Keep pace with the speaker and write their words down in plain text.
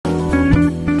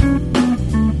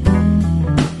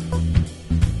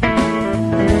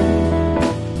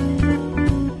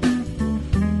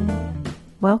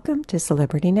Welcome to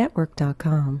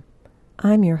CelebrityNetwork.com.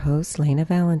 I'm your host, Lena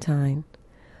Valentine.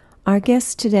 Our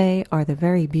guests today are the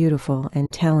very beautiful and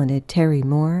talented Terry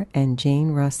Moore and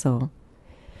Jane Russell.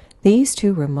 These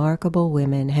two remarkable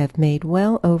women have made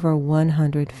well over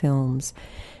 100 films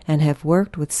and have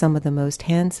worked with some of the most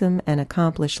handsome and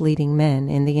accomplished leading men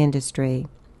in the industry.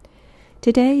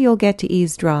 Today you'll get to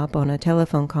eavesdrop on a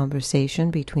telephone conversation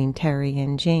between Terry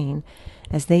and Jane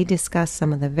as they discuss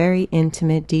some of the very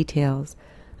intimate details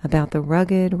about the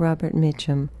rugged Robert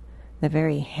Mitchum, the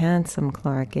very handsome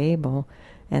Clark Gable,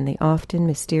 and the often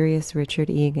mysterious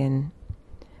Richard Egan.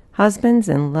 Husbands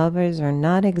and lovers are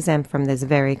not exempt from this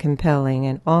very compelling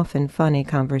and often funny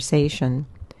conversation.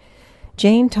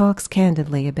 Jane talks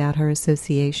candidly about her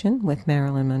association with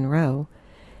Marilyn Monroe,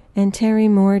 and Terry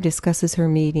Moore discusses her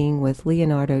meeting with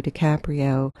Leonardo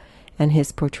DiCaprio and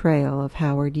his portrayal of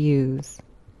Howard Hughes.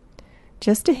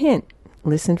 Just a hint,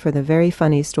 listen for the very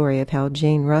funny story of how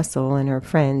Jane Russell and her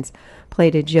friends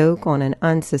played a joke on an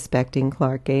unsuspecting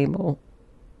Clark Gable.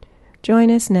 Join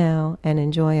us now and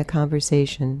enjoy a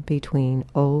conversation between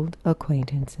old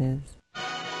acquaintances.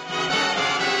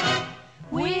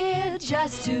 We're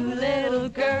just two little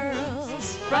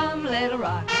girls from Little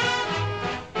Rock.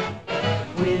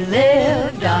 We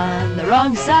lived on the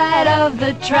wrong side of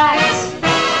the tracks.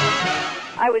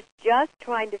 I was just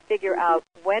trying to figure out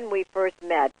when we first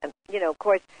met. And, of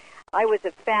course, I was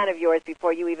a fan of yours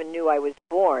before you even knew I was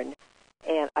born.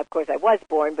 And, of course, I was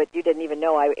born, but you didn't even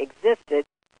know I existed.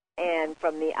 And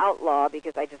from The Outlaw,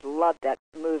 because I just loved that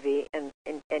movie and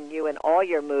you and all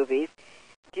your movies.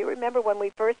 Do you remember when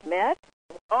we first met?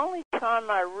 The only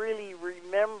time I really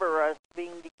remember us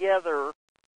being together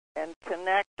and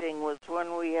connecting was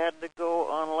when we had to go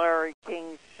on Larry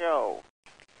King's show.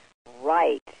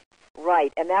 Right.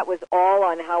 And that was all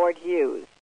on Howard Hughes.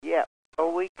 Yep.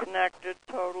 Oh, we connected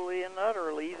totally and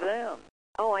utterly then.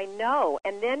 Oh, I know.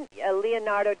 And then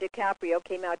Leonardo DiCaprio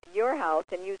came out to your house,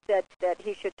 and you said that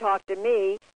he should talk to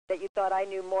me, that you thought I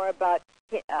knew more about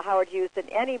Howard Hughes than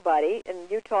anybody,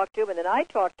 and you talked to him, and then I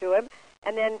talked to him,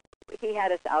 and then he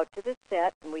had us out to the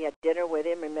set, and we had dinner with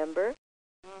him, remember?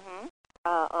 Mm-hmm.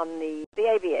 On the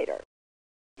Aviator.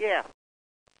 Yeah.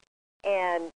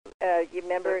 And you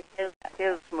remember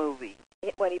his movie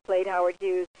when he played Howard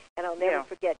Hughes, and I'll never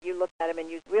forget, you looked at him and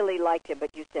you really liked him,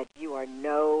 but you said, "You are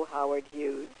no Howard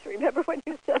Hughes." Remember when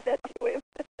you said that to him?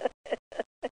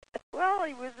 Well,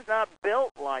 he was not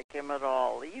built like him at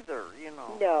all either,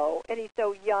 No, and he's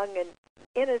so young and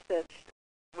innocent.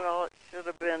 Well, it should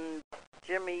have been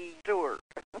Jimmy Stewart.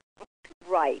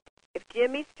 Right. If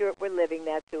Jimmy Stewart were living,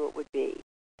 that's who it would be.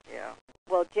 Yeah.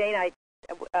 Well, Jane, I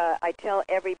tell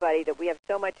everybody that we have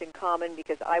so much in common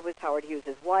because I was Howard Hughes'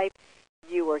 wife.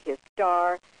 You were his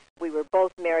star. We were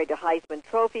both married to Heisman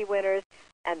Trophy winners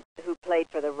and who played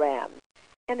for the Rams.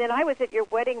 And then I was at your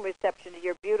wedding reception to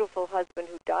your beautiful husband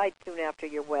who died soon after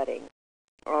your wedding.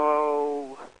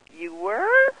 Oh, you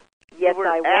were? Yes,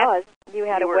 I was. You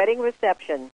had a wedding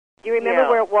reception. Do you remember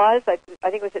where it was? I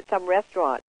think it was at some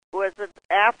restaurant. Was it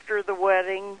after the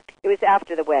wedding? It was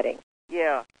after the wedding.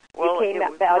 Yeah. Well, you came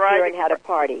out here and had a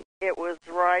party. It was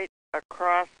right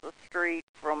across the street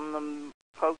from the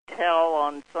hotel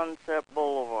on Sunset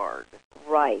Boulevard.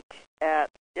 Right. At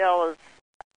Della's,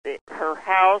 her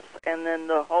house, and then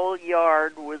the whole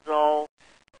yard was all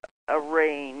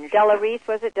arranged. Della Reese,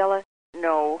 was it, Della?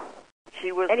 No.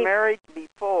 She was married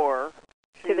before.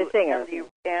 To the singer.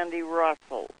 Andy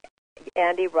Russell.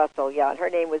 Andy Russell, yeah. Her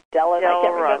name was Della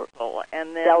Russell.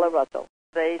 And then Della Russell.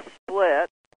 They split,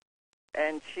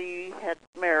 and she had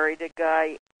married a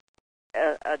guy,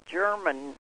 a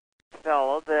German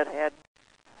fellow that had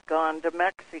gone to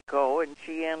Mexico, and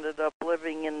she ended up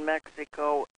living in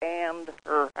Mexico and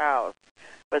her house.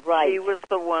 But she was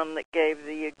the one that gave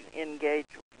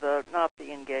not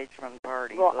the engagement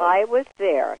party. Well, I was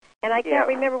there, and I can't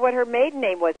remember what her maiden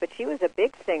name was, but she was a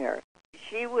big singer.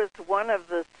 She was one of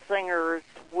the singers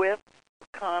with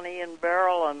Connie and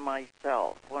Beryl and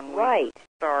myself when we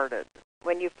started.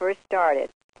 When you first started.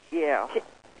 Yeah.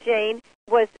 Jane,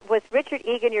 was Richard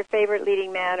Egan your favorite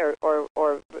leading man or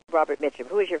Robert Mitchum?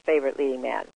 Who is your favorite leading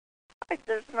man?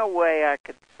 There's no way I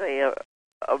could say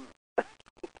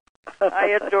I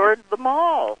adored them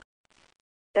all.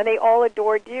 And they all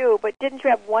adored you, but didn't you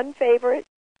have one favorite?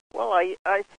 Well,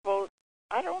 I suppose,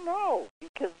 I don't know,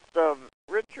 because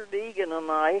Richard Egan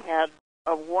and I had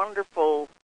a wonderful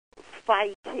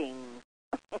fighting.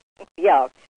 Yeah,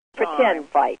 pretend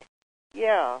fight.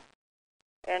 Yeah.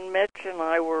 And Mitch and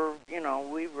I were,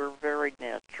 we were very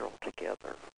natural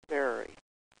together. Very.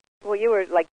 Well, you were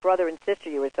like brother and sister.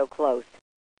 You were so close.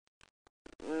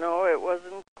 No, it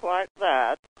wasn't quite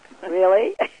that.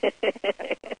 Really?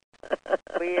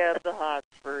 We had the hots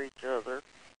for each other.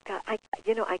 God,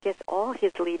 I guess all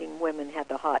his leading women had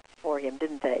the hots for him,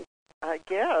 didn't they? I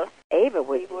guess Ava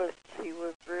was. he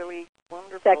was really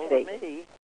wonderful Sexy. to me.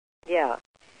 Yeah.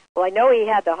 Well, I know he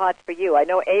had the hots for you. I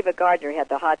know Ava Gardner had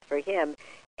the hots for him,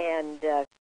 and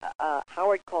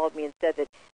Howard called me and said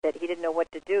that he didn't know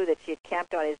what to do, that she had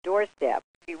camped on his doorstep.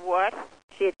 He what?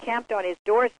 She had camped on his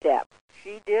doorstep.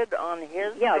 She did on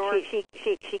his Yeah, doorstep.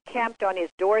 she camped on his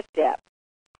doorstep.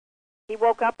 He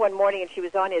woke up one morning and she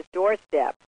was on his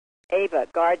doorstep. Ava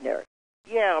Gardner.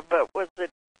 Yeah, but was it,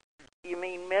 you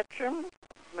mean Mitchum?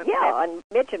 Yeah, on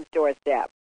Mitchum's doorstep.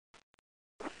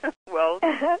 Well,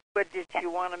 but did she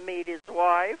want to meet his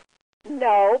wife?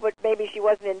 No, but maybe she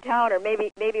wasn't in town, or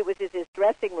maybe it was his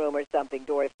dressing room or something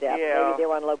doorstep. Yeah. Maybe they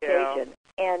were on location.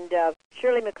 Yeah. And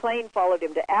Shirley MacLaine followed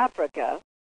him to Africa.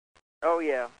 Oh,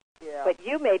 yeah. Yeah. But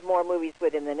you made more movies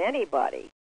with him than anybody.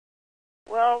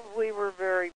 Well, we were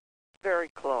very, very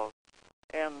close.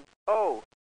 And,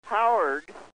 Howard,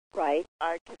 right?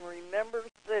 I can remember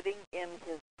sitting in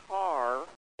his car.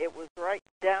 It was right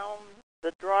down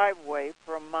the driveway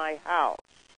from my house.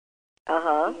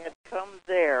 Uh-huh. He had come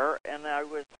there, and I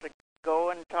was to go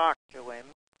and talk to him,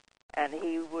 and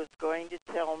he was going to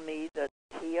tell me that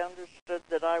he understood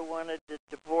that I wanted to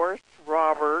divorce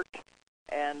Robert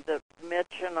and that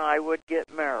Mitch and I would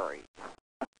get married.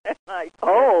 And I said,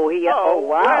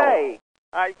 wow. Way.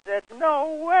 I said,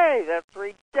 no way, that's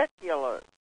ridiculous.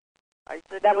 I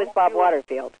said, that was Bob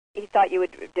Waterfield. He thought you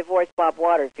would divorce Bob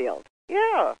Waterfield.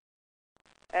 Yeah.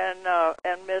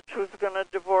 And Mitch was going to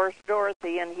divorce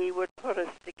Dorothy, and he would put us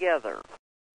together.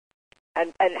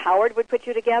 And Howard would put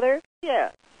you together?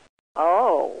 Yes.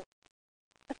 Oh.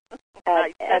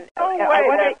 I said, no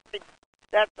way,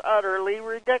 that's utterly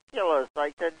ridiculous.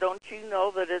 I said, don't you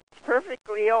know that it's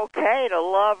perfectly okay to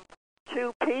love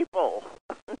two people?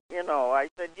 I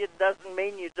said, it doesn't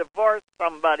mean you divorce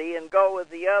somebody and go with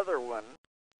the other one.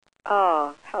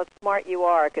 Oh, how smart you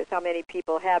are, because how many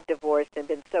people have divorced and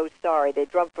been so sorry. They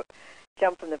jump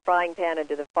from the frying pan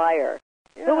into the fire.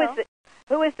 Yeah.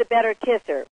 Who is the better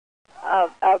kisser,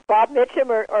 Bob Mitchum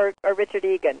or Richard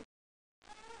Egan?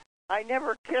 I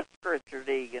never kissed Richard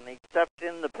Egan except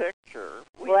in the picture.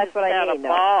 Well, that's what I mean. We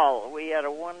had a ball. We had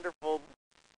a wonderful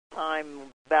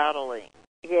time battling.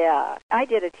 Yeah. I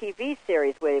did a TV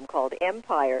series with him called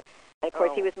Empire. And, of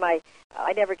course, he was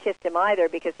I never kissed him either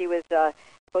because he was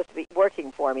supposed to be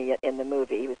working for me in the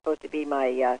movie. He was supposed to be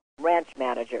my ranch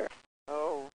manager.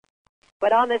 Oh.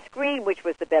 But on the screen, which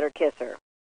was the better kisser?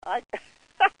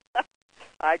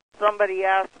 Somebody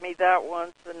asked me that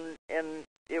once, and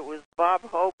it was Bob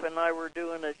Hope and I were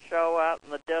doing a show out in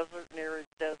the desert near his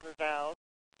desert house.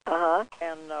 Uh-huh.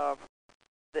 And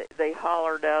they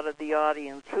hollered out of the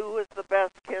audience, who was the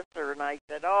best kisser? And I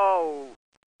said,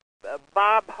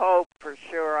 Bob Hope for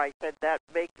sure. I said, that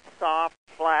big, soft,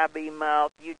 flabby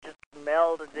mouth, you just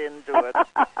melded into it.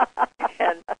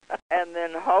 and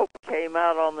then Hope came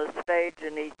out on the stage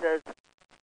and he says,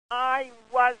 I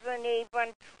wasn't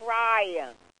even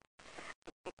trying.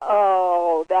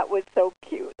 Oh, that was so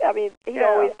cute. I mean, he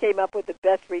always came up with the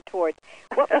best retorts.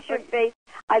 What was your favorite?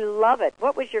 I love it.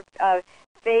 What was your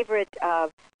favorite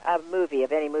movie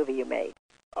of any movie you made?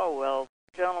 Oh, well,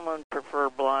 Gentlemen Prefer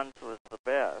Blondes was the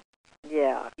best.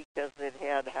 Yeah. Because it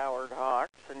had Howard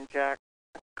Hawks and Jack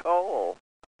Cole.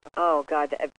 Oh,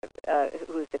 God,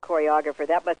 who's the choreographer.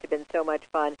 That must have been so much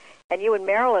fun. And you and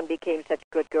Marilyn became such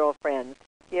good girlfriends.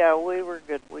 Yeah, we were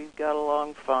good. We got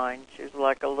along fine. She was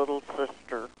like a little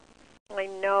sister. I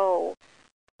know.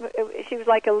 She was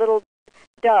like a little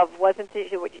dove, wasn't she,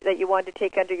 that you wanted to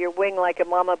take under your wing like a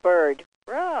mama bird?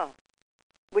 Yeah.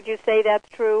 Would you say that's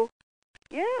true?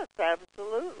 Yes,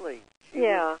 absolutely.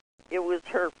 It was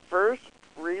her first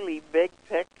really big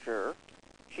picture.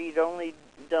 She'd only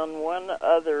done one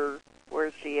other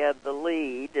where she had the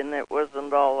lead, and it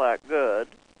wasn't all that good.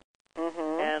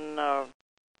 Mm-hmm. And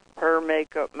her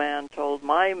makeup man told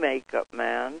my makeup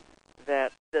man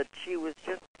that she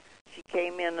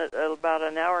came in at about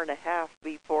an hour and a half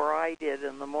before I did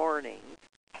in the morning.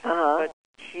 Uh-huh. But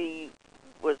she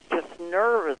was just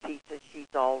nervous. He said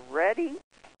she's all ready,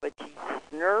 but she's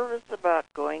just nervous about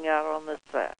going out on the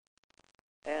set.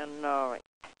 And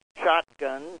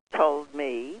Shotgun told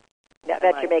me.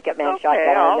 That's your makeup man, okay,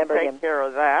 Shotgun. I remember I'll take him. care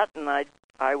of that. And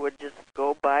I would just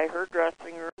go by her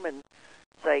dressing room and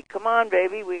say, come on,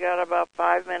 baby, we got about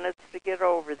 5 minutes to get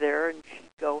over there. And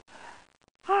she'd go,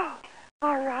 oh,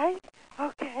 all right,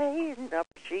 okay. And up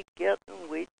she'd get, and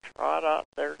we'd trot out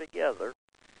there together.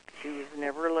 She was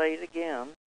never late again.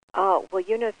 Oh, well,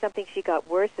 you know something? She got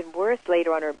worse and worse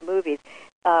later on her movies.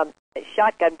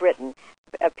 Shotgun Britain.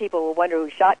 People will wonder who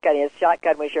Shotgun is.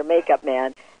 Shotgun was your makeup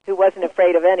man who wasn't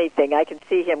afraid of anything. I can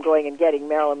see him going and getting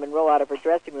Marilyn Monroe out of her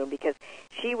dressing room because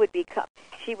she would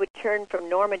turn from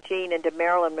Norma Jean into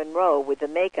Marilyn Monroe with the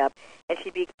makeup, and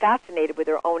she'd be fascinated with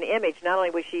her own image. Not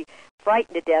only was she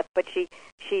frightened to death, but she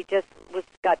just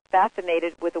got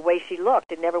fascinated with the way she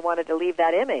looked and never wanted to leave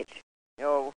that image.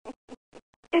 Oh.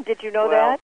 And did you know Well,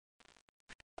 that?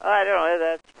 I don't know.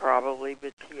 That's probably,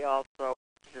 but she also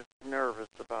just nervous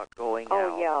about going out.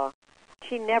 Oh, yeah.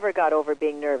 She never got over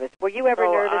being nervous. Were you ever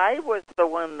So nervous? I was the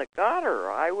one that got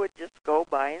her. I would just go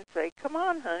by and say, "Come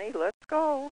on, honey, let's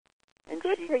go." And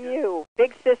Good she for you.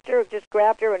 Big sister just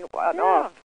grabbed her and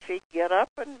off. She'd get up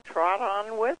and trot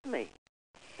on with me.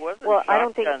 Wasn't Well, I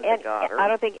don't Shotgun that got her. I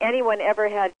don't think anyone ever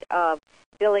had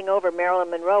billing over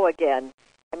Marilyn Monroe again.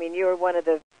 I mean, you were one of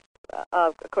the.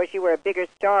 Of course, you were a bigger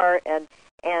star, and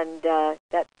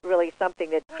that's really something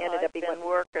that ended up being.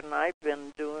 I've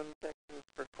been doing pictures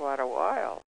for quite a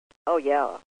while. Oh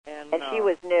yeah, and she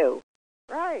was new.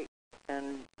 Right,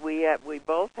 and we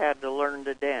both had to learn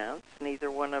to dance. Neither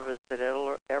one of us had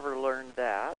ever learned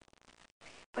that.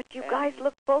 But you guys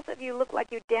both of you look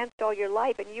like you danced all your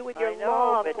life, and you with your I know,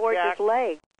 long, but gorgeous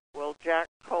legs. Well, Jack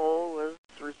Cole was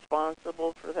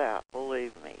responsible for that,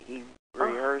 believe me. He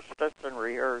rehearsed us and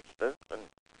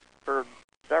for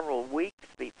several weeks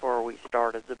before we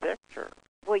started the picture.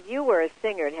 Well, you were a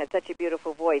singer and had such a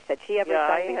beautiful voice. Had she ever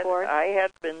sung before? I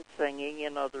had been singing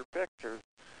in other pictures,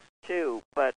 too,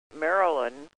 but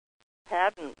Marilyn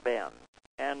hadn't been.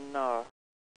 And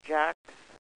Jack's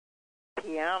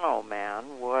piano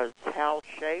man was Hal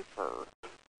Schaefer.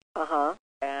 Uh-huh.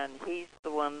 And he's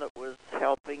the one that was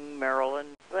helping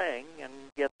Marilyn sing and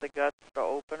get the guts to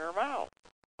open her mouth.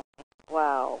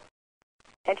 Wow.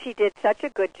 And she did such a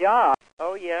good job.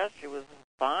 Oh, yeah, she was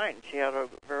fine. She had a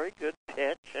very good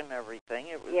pitch and everything.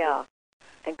 It was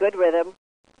and good rhythm.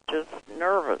 Just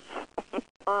nervous.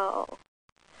 Oh.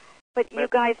 But you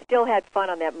guys still had fun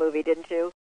on that movie, didn't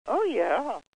you? Oh,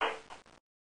 yeah.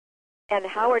 And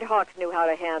Howard Hawks knew how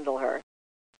to handle her.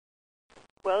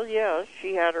 Well, yeah,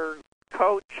 she had her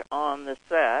coach on the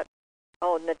set.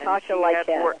 Oh, Natasha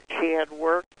Lytez. She had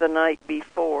worked the night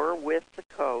before with the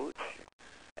coach,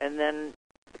 and then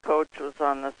the coach was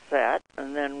on the set,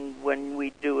 and then when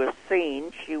we do a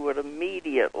scene, she would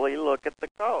immediately look at the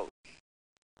coach,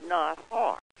 not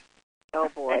Hawks. Oh,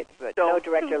 boy. No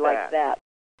director likes that.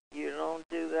 You don't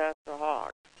do that to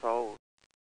Hawks. So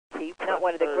he put not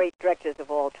one of the great directors of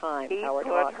all time, Howard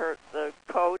Hawks. He put the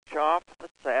coach off the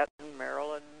set, and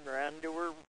Marilyn ran to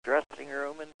her dressing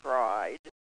room and cried.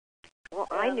 Well,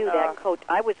 I knew that coach.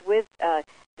 I was with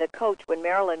the coach when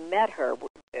Marilyn met her.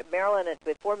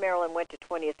 Before Marilyn went to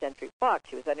 20th Century Fox,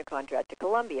 she was under contract to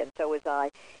Columbia, and so was I.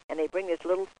 And they bring this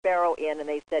little sparrow in, and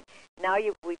they said, "Now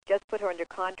we've just put her under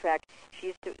contract.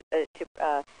 She's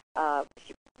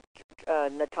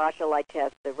Natasha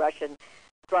Lytez, the Russian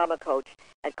drama coach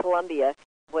at Columbia,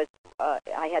 was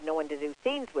I had no one to do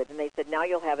scenes with, and they said, now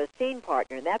you'll have a scene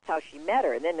partner, and that's how she met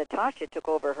her. And then Natasha took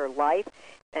over her life,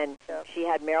 and she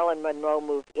had Marilyn Monroe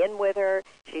move in with her.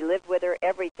 She lived with her,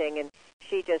 everything, and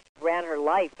she just ran her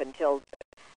life until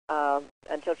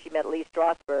she met Lee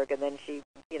Strasberg, and then she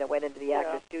went into the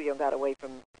actor's studio and got away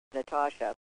from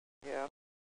Natasha. Yeah.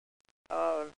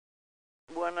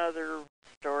 One other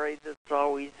story that's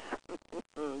always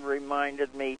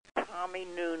reminded me, Tommy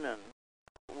Noonan.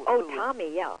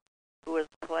 Tommy, yeah. Who was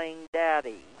playing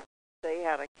Daddy. They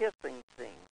had a kissing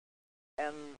scene.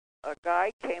 And a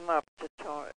guy came up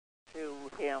to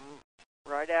him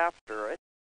right after it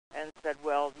and said,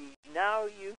 well, now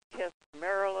you've kissed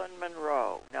Marilyn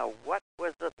Monroe. Now, what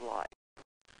was it like?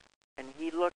 And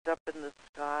he looked up in the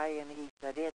sky and he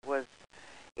said, it was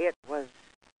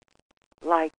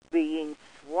like being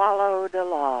swallowed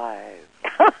alive.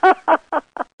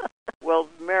 Well,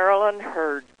 Marilyn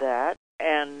heard that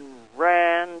and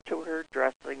ran to her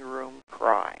dressing room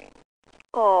crying.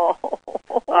 Oh,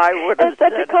 I would have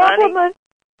such said, a compliment.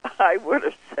 Honey, I would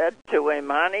have said to him,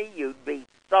 honey, you'd be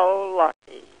so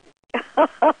lucky.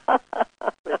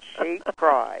 But she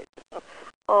cried.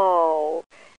 Oh,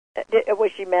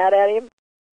 was she mad at him?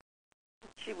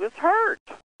 She was hurt.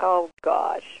 Oh,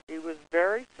 gosh. She was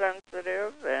very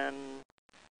sensitive, and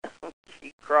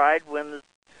she cried when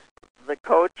the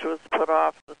coach was put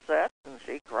off the set, and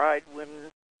she cried when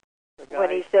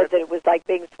he said that it was like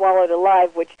being swallowed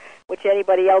alive, which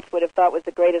anybody else would have thought was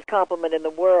the greatest compliment in the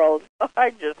world.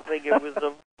 I just think it was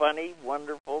a funny,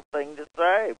 wonderful thing to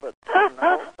say, but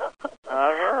not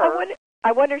her.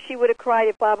 I wonder if she would have cried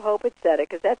if Bob Hope had said it,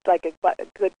 because that's like a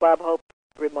good Bob Hope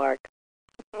remark.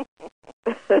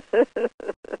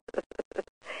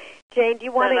 Jane, do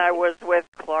you want And to... I was with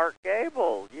Clark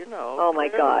Gable, you know. Oh, my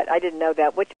too. God. I didn't know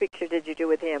that. Which picture did you do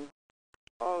with him?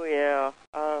 Oh, yeah.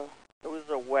 It was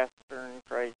a Western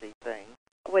crazy thing.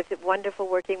 Was it wonderful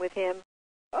working with him?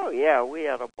 Oh, yeah, we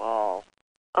had a ball.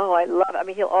 Oh, I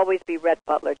mean, he'll always be Rhett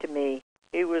Butler to me.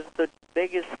 He was the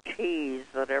biggest tease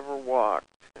that ever walked.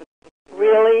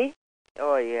 Really?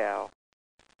 Oh, yeah.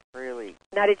 Really.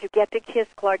 Now, did you get to kiss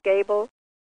Clark Gable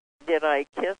Did I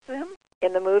kiss him?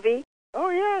 in the movie? Oh,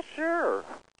 yeah, sure.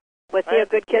 Was he a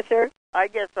good kisser? I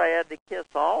guess I had to kiss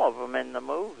all of them in the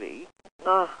movie.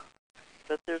 Oh,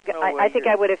 But there's no way I think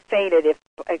I would have fainted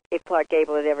if Clark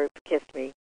Gable had ever kissed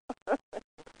me.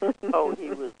 Oh, he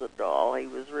was a doll. He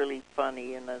was really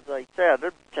funny, and as I said,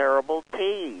 a terrible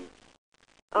tease.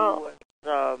 Oh. He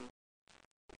was,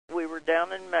 we were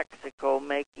down in Mexico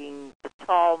making The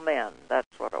Tall Men. That's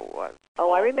what it was.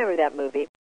 Oh, I remember that movie.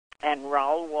 And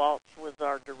Raoul Waltz was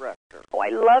our director. Oh, I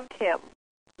loved him.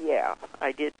 Yeah,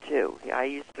 I did too. I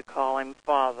used to call him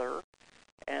Father,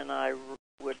 and I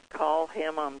would call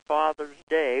him on Father's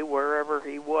Day wherever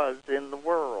he was in the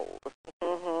world.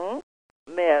 Mm-hmm.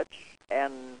 Mitch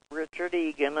and Richard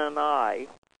Egan and I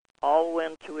all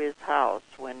went to his house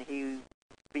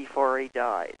before he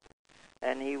died,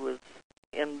 and he was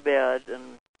in bed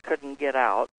and couldn't get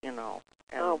out, you know.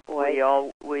 And Oh, boy.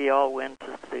 we all went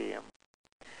to see him.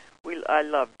 I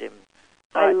loved him.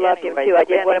 I loved him, too. I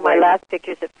did one of my last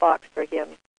pictures at Fox for him.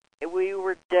 We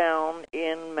were down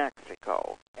in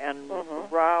Mexico, and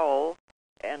Mhm. Raoul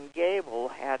and Gable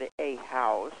had a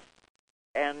house,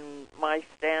 and my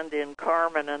stand-in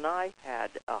Carmen and I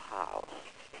had a house.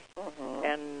 Mm-hmm.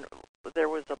 And there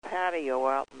was a patio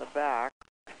out in the back.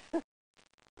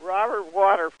 Robert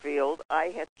Waterfield, I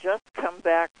had just come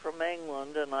back from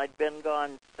England, and I'd been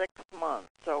gone 6 months.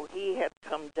 So he had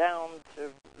come down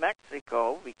to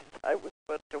Mexico because I was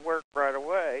put to work right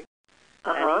away.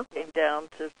 Uh-huh. And he came down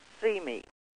to see me.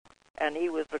 And he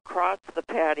was across the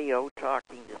patio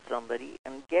talking to somebody,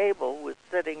 and Gable was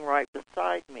sitting right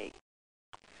beside me.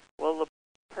 Well, the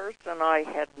person I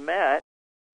had met,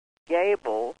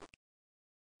 Gable,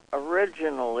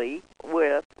 originally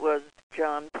with, was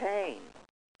John Payne.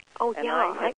 Oh, And yeah.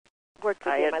 I worked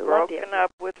with I him. had I loved broken him.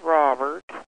 up with Robert,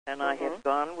 and I Mhm. had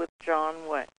gone with John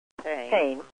Payne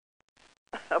Payne.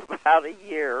 about a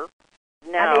year. I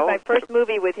Now, made my first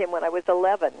movie with him when I was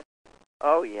 11.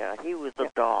 oh yeah, he was a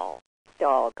doll.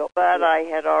 Dog. But I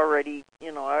had already,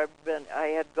 you know, I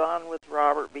had gone with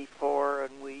Robert before,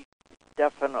 and we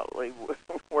definitely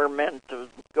were meant to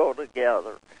go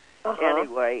together. Uh-huh.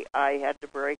 Anyway, I had to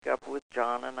break up with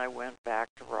John, and I went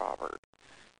back to Robert.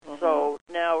 Mhm. So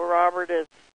now Robert is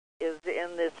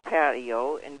in this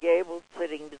patio, and Gable's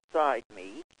sitting beside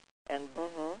me, and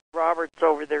Mhm. Robert's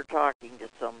over there talking to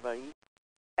somebody,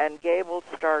 and Gable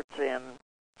starts in,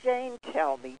 Jane,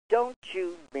 tell me, don't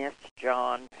you miss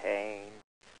John Payne?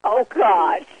 Oh,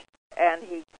 gosh. And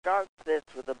he starts this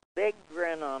with a big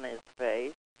grin on his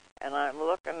face, and I'm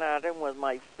looking at him with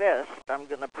my fist. I'm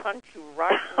going to punch you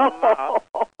right in the mouth.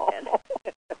 And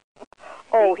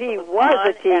Oh, he was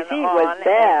a tease. He was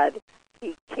bad.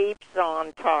 He keeps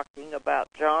on talking about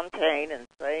John Payne and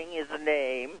saying his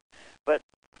name, but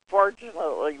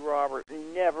fortunately, Robert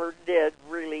never did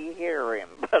really hear him,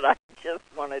 but I just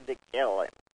wanted to kill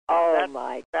him. Oh,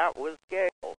 my. That was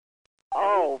Gable.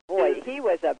 Oh, boy. He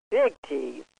was a big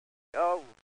tease. Oh,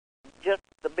 just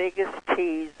the biggest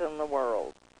tease in the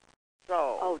world.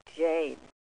 So, Oh, Jane.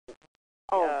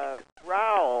 Oh,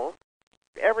 Raoul,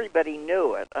 everybody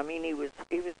knew it. I mean, he was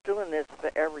doing this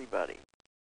for everybody.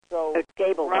 So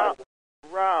Gable.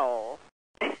 Raoul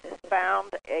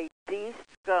found a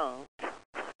de-skunked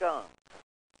skunk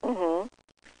Mm-hmm.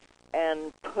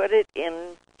 and put it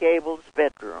in Gable's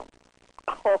bedroom.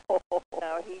 Oh.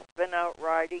 Now, he's been out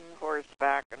riding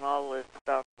horseback and all this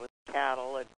stuff with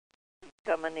cattle, and he's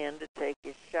coming in to take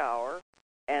his shower,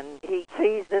 and he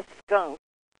sees this skunk.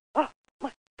 Oh,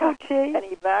 my God. Okay. And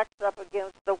he backs up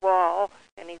against the wall,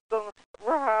 and he's going,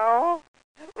 Raoul,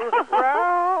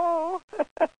 Raoul,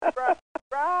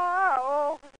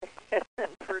 Raoul. And then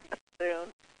pretty soon,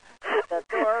 the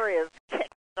door is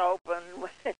kicked open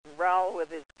with Raoul with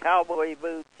his cowboy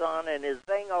boots on and his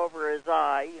thing over his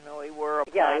eye. You know, he wore a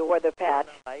Yeah, he wore the patch.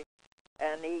 eye,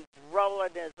 and he's rolling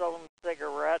his own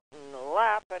cigarette and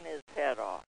laughing his head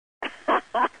off.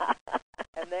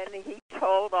 And then he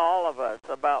told all of us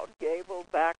about Gable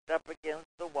backed up against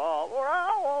the wall.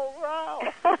 Raoul, Raoul.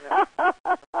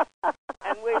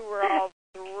 And we were all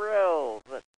thrilled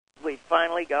that we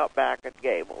finally got back at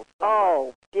Gable.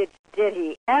 Oh, did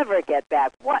he ever get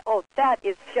back? What? Oh, that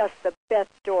is just the best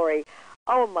story.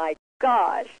 Oh, my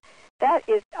gosh. That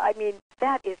is, I mean,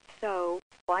 that is so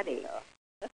funny.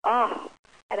 Oh,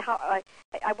 and how I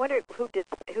wonder who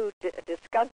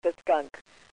skunked the skunk.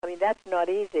 I mean, that's not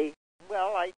easy.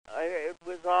 Well, it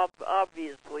was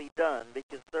obviously done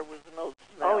because there was no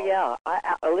smell. Oh yeah,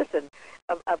 listen.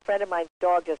 A friend of mine's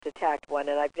dog just attacked one,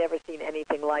 and I've never seen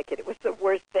anything like it. It was the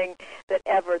worst thing that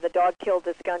ever. The dog killed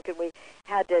the skunk, and we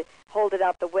had to hold it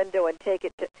out the window and take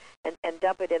it to and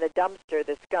dump it in a dumpster.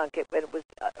 The skunk, it was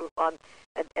on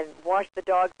and wash the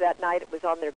dogs that night. It was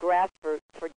on their grass for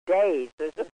days.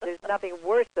 There's nothing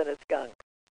worse than a skunk.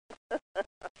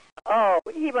 Oh,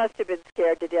 he must have been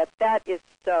scared to death. That is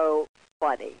so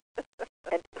funny.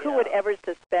 And who would ever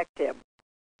suspect him?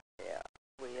 Yeah.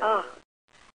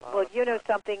 Well, you know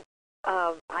something?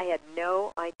 I had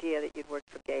no idea that you'd worked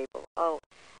for Gable. Oh,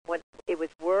 when it was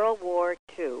World War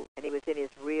II, and he was in his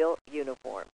real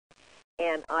uniform.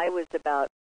 And I was about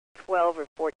 12 or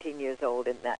 14 years old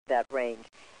in that range.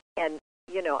 And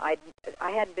you know, I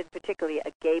hadn't been particularly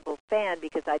a Gable fan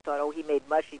because I thought, oh, he made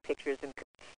mushy pictures and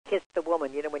kissed the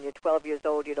woman. You know, when you're 12 years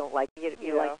old, you don't like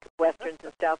you like westerns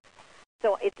and stuff.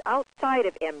 So it's outside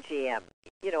of MGM,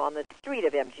 you know, on the street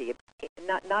of MGM,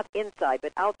 not inside,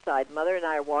 but outside. Mother and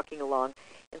I are walking along,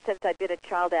 and since I'd been a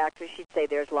child actress, she'd say,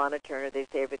 "There's Lana Turner,"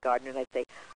 they'd say, "David Gardner," and I'd say,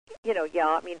 you know, yeah,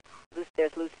 I mean,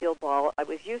 there's Lucille Ball. I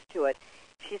was used to it.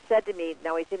 She said to me,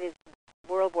 now he's in his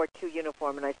World War II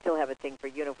uniform, and I still have a thing for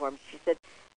uniforms. She said,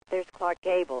 "There's Clark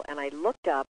Gable," and I looked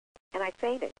up, and I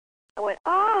fainted. I went,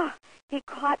 he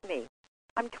caught me.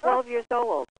 I'm 12 years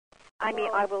old. I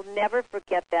mean, I will never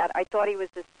forget that. I thought he was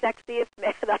the sexiest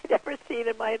man I'd ever seen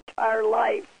in my entire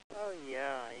life. Oh,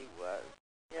 yeah, he was.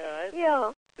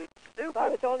 Yeah. Stupid. I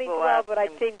was only 12, but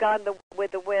I'd seen Gone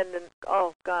with the Wind, and,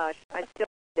 oh, gosh, I still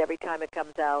every time it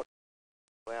comes out.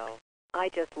 Well, I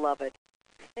just love it.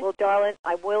 Well, darling,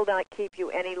 I will not keep you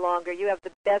any longer. You are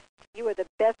the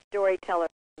best storyteller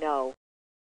I know.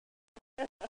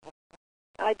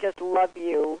 I just love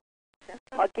you.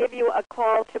 I'll give you a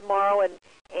call tomorrow, and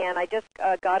I just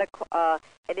got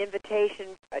an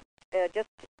invitation just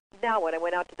now when I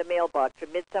went out to the mailbox for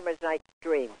Midsummer's Night's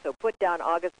Dream. So put down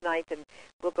August 9th, and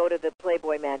we'll go to the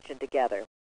Playboy Mansion together.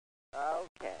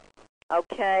 okay.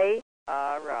 Okay?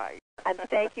 All right. And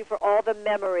thank you for all the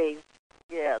memories.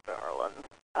 Yeah, darling.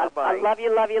 I love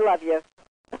you, love you, love you.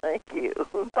 Thank you.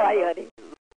 Bye, honey.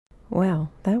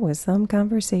 Well, that was some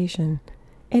conversation.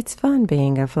 It's fun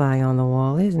being a fly on the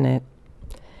wall, isn't it?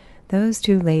 Those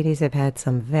two ladies have had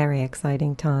some very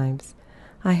exciting times.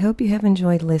 I hope you have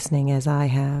enjoyed listening as I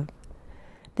have.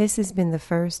 This has been the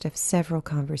first of several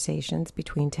conversations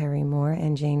between Terry Moore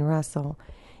and Jane Russell.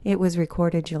 It was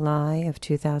recorded July of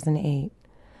 2008.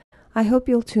 I hope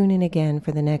you'll tune in again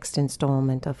for the next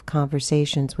installment of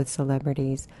Conversations with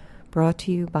Celebrities, brought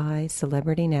to you by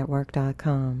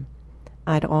CelebrityNetwork.com.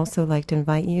 I'd also like to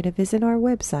invite you to visit our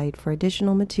website for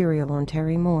additional material on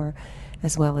Terry Moore,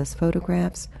 as well as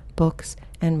photographs, books,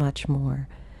 and much more.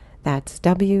 That's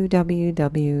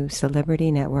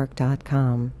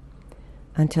www.celebritynetwork.com.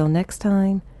 Until next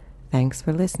time, thanks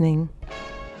for listening.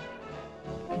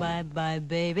 Bye-bye,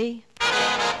 baby.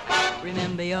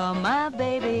 Remember you're my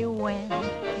baby when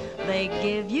they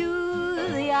give you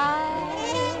the eye.